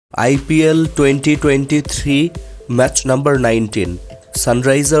IPL 2023 match number 19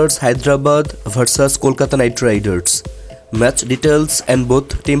 Sunrisers Hyderabad vs Kolkata Knight Riders. Match details and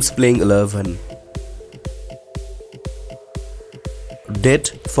both teams playing 11.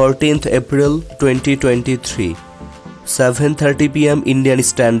 Date 14th April 2023 7:30 PM Indian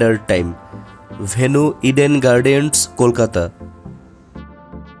Standard Time. Venue Eden Gardens, Kolkata.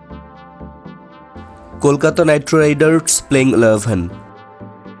 Kolkata Knight Riders playing 11.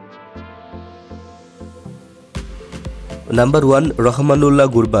 Number 1 Rahmanullah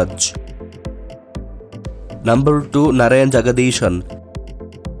Gurbaz. Number 2 Narayan Jagadeeshan.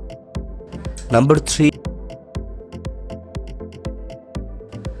 Number 3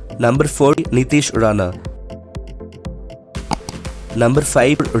 Number 4 Nitish Rana. Number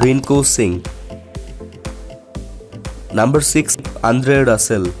 5 Rinku Singh. Number 6 Andre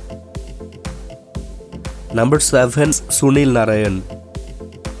Russell. Number 7 Sunil Narayan.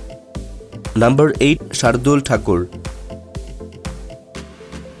 Number 8 Shardul Thakur.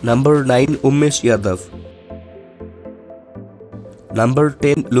 Number 9 Umesh Yadav. Number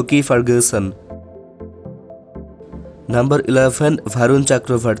 10 Lucky Ferguson. Number 11 Varun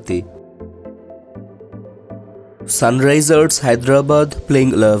Chakravarti. Sunrisers Hyderabad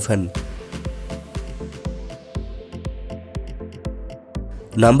playing 11.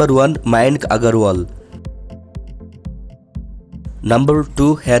 Number 1 Mayank Agarwal. Number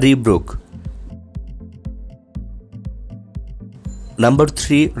 2 Brook. Number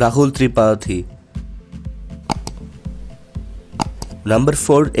 3 Rahul Tripathi. Number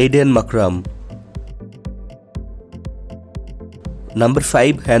 4 Aiden Makram. Number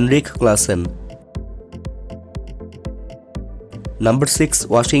 5 Henrik Klassen. Number 6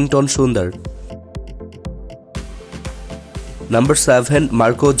 Washington Sundar. Number 7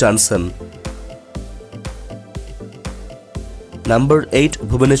 Marco Johnson. Number 8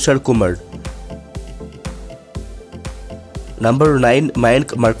 Bhuvneshwar Kumar. Number 9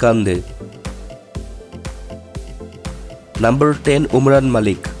 Mayank Markande. Number 10 Umran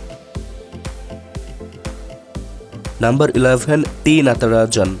Malik. Number 11 T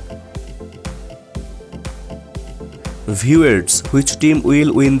Natarajan. Viewers, which team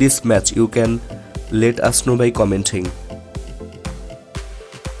will win this match? You can let us know by commenting.